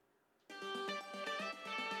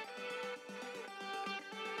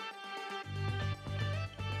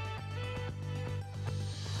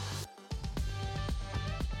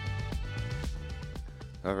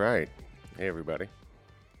All right. Hey, everybody.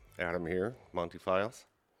 Adam here, Monty Files.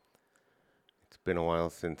 It's been a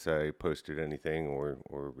while since I posted anything or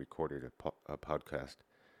recorded a podcast.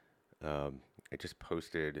 I just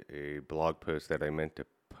posted a blog post that I meant to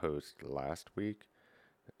post last week,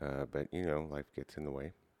 but life gets in the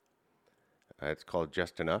way. It's called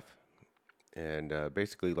Just Enough. And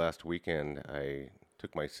basically, last weekend, I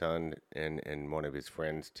took my son and one of his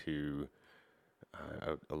friends to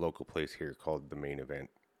a local place here called the Main Event.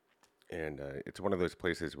 And it's one of those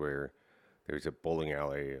places where there's a bowling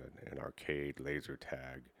alley, an arcade, laser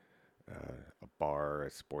tag, a bar,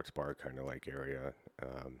 a sports bar kind of like area,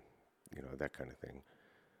 that kind of thing.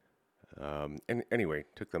 And anyway,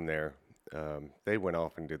 took them there. They went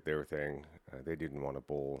off and did their thing. They didn't want to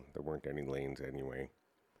bowl. There weren't any lanes anyway.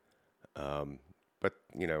 Um, but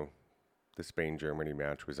the Spain Germany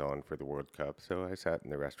match was on for the World Cup, so I sat in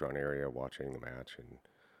the restaurant area watching the match and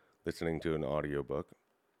listening to an audiobook.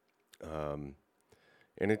 Um,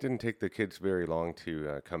 And it didn't take the kids very long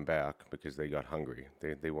to come back because they got hungry.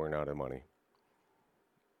 They weren't out of money.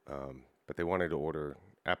 But they wanted to order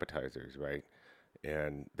appetizers, right?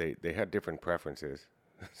 And they had different preferences,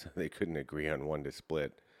 so they couldn't agree on one to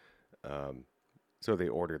split. Um, so they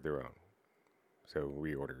ordered their own. So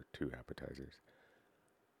we ordered two appetizers.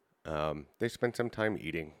 They spent some time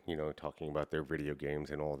eating, talking about their video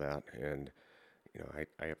games and all that. And,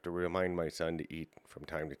 I have to remind my son to eat from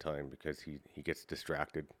time to time because he gets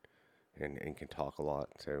distracted and can talk a lot.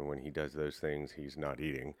 So when he does those things, he's not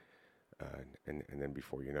eating. And then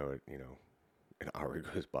before you know it, an hour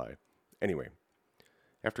goes by. Anyway,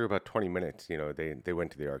 after about 20 minutes, they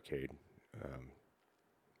went to the arcade. Um,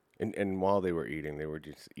 and while they were eating, they were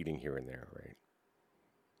just eating here and there, right?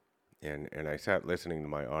 And I sat listening to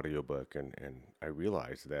my audiobook and I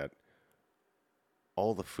realized that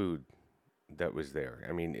all the food that was there,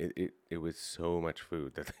 I mean, it was so much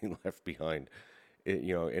food that they left behind.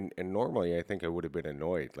 And normally I think I would have been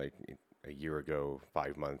annoyed like a year ago,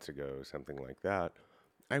 5 months ago, something like that.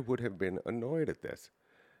 I would have been annoyed at this.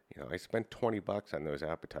 I spent $20 on those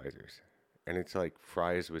appetizers, and it's like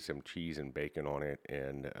fries with some cheese and bacon on it,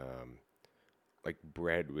 and like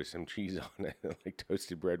bread with some cheese on it, like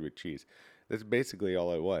toasted bread with cheese. That's basically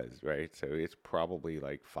all it was, right? So it's probably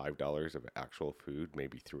like $5 of actual food,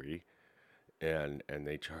 maybe three, and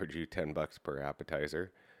they charge you $10 per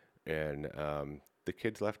appetizer, and the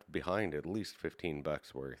kids left behind at least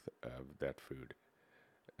 $15 worth of that food.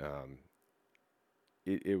 Um,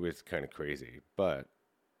 it was kind of crazy, but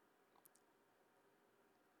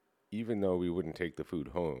even though we wouldn't take the food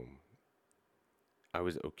home, I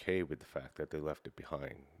was okay with the fact that they left it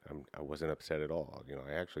behind. I wasn't upset at all.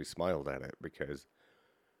 I actually smiled at it because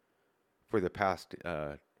for the past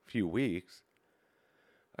few weeks,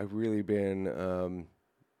 I've really been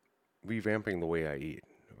revamping the way I eat.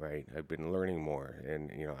 Right, I've been learning more,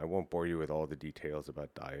 and I won't bore you with all the details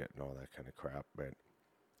about diet and all that kind of crap, but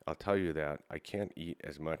I'll tell you that I can't eat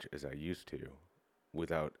as much as I used to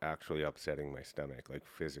without actually upsetting my stomach, like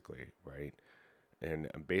physically, right? And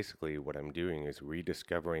basically, what I'm doing is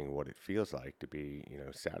rediscovering what it feels like to be,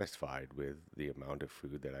 satisfied with the amount of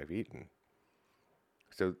food that I've eaten.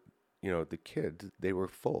 So, the kids, they were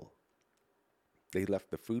full. They left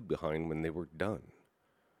the food behind when they were done.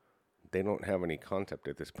 They don't have any concept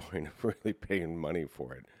at this point of really paying money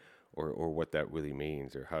for it, or what that really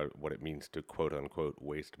means, or what it means to quote unquote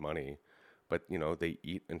waste money. But they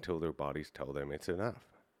eat until their bodies tell them it's enough.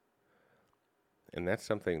 And that's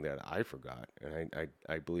something that I forgot, and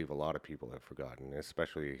I believe a lot of people have forgotten,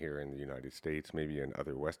 especially here in the United States, maybe in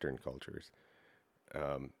other Western cultures.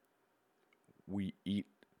 Um, we eat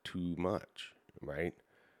too much, right?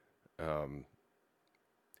 Um,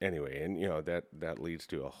 anyway, and that leads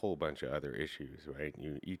to a whole bunch of other issues, right?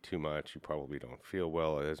 You eat too much, you probably don't feel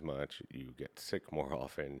well as much, you get sick more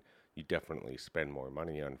often, you definitely spend more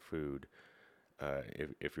money on food.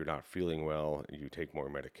 If you're not feeling well, you take more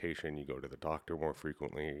medication, you go to the doctor more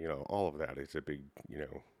frequently. All of that is a big,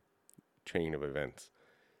 chain of events.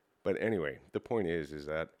 But anyway, the point is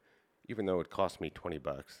that even though it cost me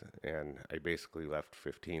 $20 and I basically left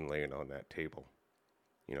 15 laying on that table,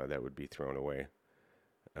 that would be thrown away.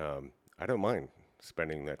 I don't mind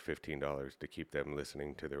spending that $15 to keep them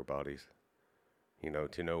listening to their bodies.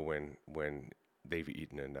 To know when they've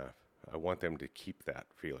eaten enough. I want them to keep that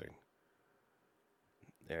feeling.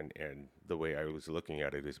 And the way I was looking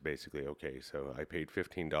at it is basically okay. So I paid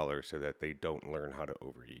 $15 so that they don't learn how to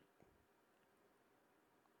overeat.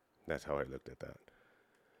 That's how I looked at that.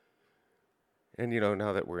 And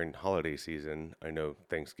now that we're in holiday season, I know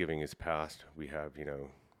Thanksgiving is past. We have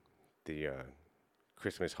the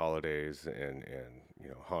Christmas holidays and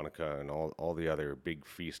Hanukkah and all the other big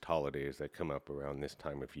feast holidays that come up around this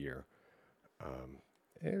time of year. Um,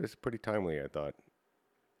 it was pretty timely, I thought.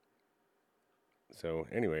 So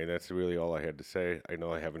anyway, that's really all I had to say. I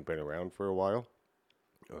know I haven't been around for a while.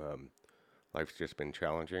 Um, Life's just been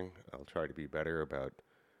challenging. I'll try to be better about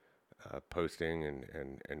posting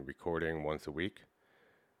and recording once a week,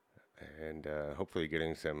 and hopefully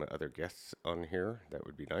getting some other guests on here. That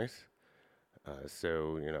would be nice.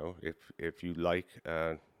 So if you like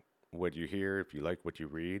what you hear, if you like what you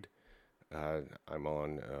read, I'm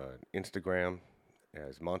on Instagram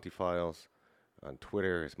as Monty Files, on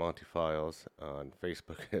Twitter as Monty Files, on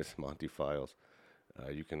Facebook as Monty Files.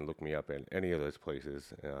 You can look me up at any of those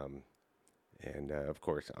places, and of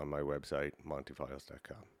course on my website,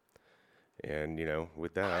 montyfiles.com. And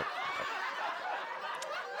with that,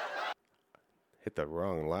 hit the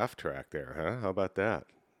wrong laugh track there, huh? How about that?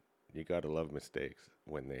 You gotta love mistakes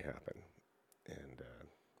when they happen, and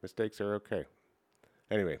mistakes are okay.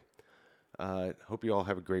 Anyway, hope you all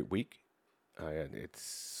have a great week. It's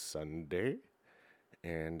Sunday,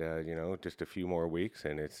 and just a few more weeks,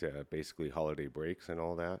 and it's basically holiday breaks and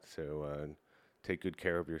all that. So take good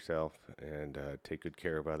care of yourself, and take good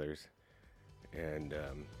care of others, and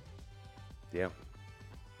yeah,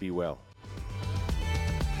 be well.